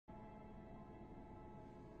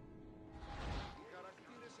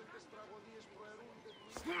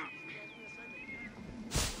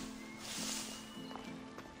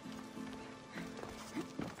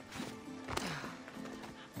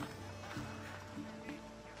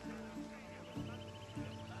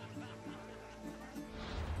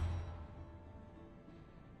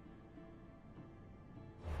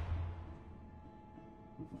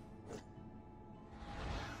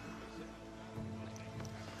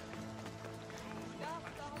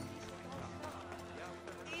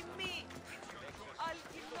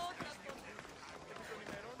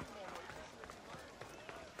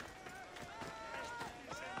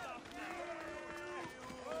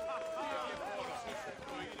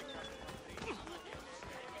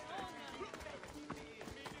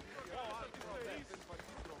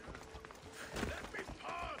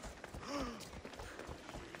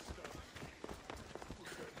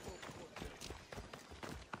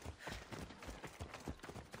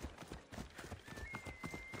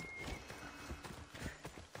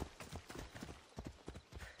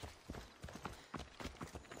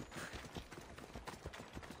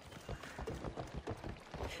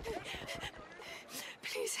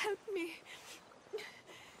Please help me.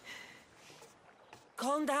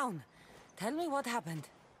 Calm down. Tell me what happened.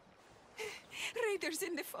 Raiders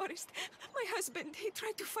in the forest. My husband, he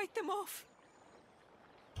tried to fight them off.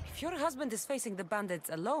 If your husband is facing the bandits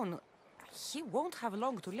alone, he won't have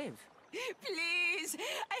long to live. Please,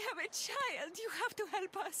 I have a child. You have to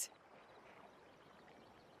help us.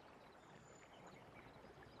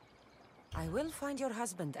 I will find your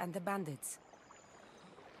husband and the bandits.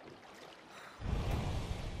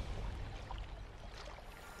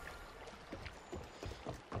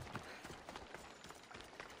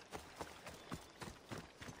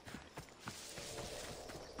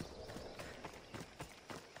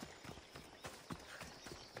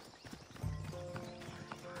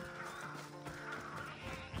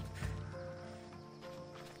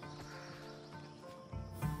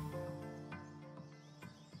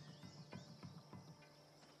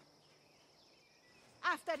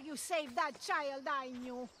 After you saved that child I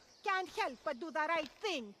knew, can't help but do the right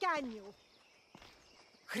thing, can you?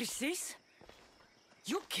 Chrysis?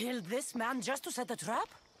 You killed this man just to set a trap?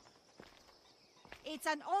 It's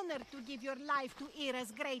an honor to give your life to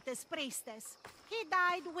Era's greatest priestess. He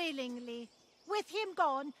died willingly. With him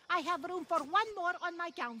gone, I have room for one more on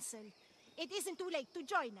my council. It isn't too late to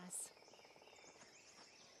join us.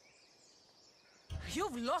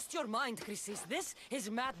 You've lost your mind, Chrysis. This is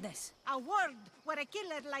madness. A world where a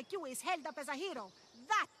killer like you is held up as a hero.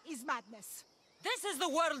 That is madness. This is the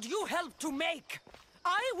world you helped to make.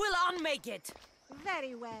 I will unmake it.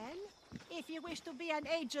 Very well. If you wish to be an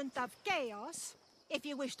agent of chaos, if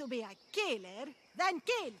you wish to be a killer, then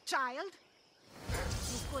kill, child.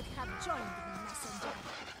 You could have joined me, messenger.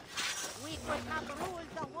 We could have ruled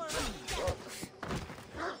the world together.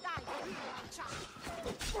 Die here, child.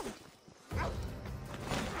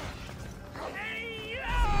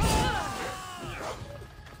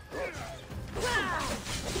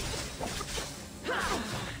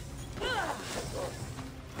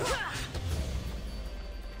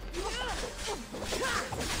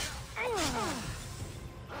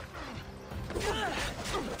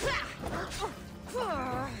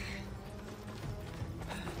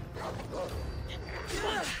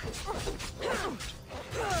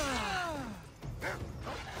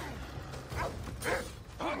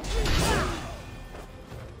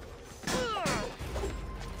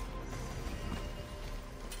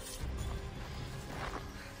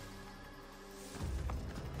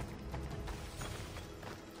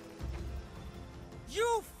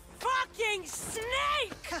 You fucking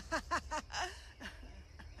snake!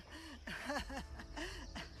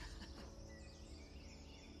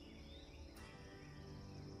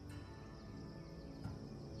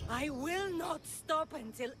 I will not stop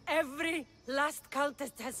until every last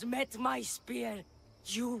cultist has met my spear.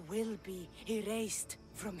 You will be erased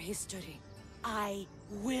from history. I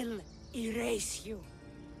will erase you.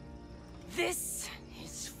 This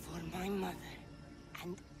is for my mother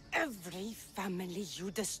and every family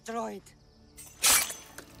you destroyed.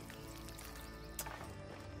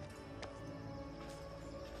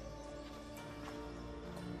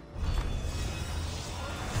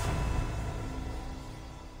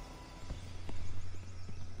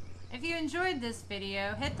 If you enjoyed this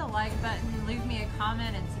video, hit the like button, leave me a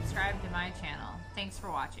comment, and subscribe to my channel. Thanks for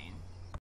watching.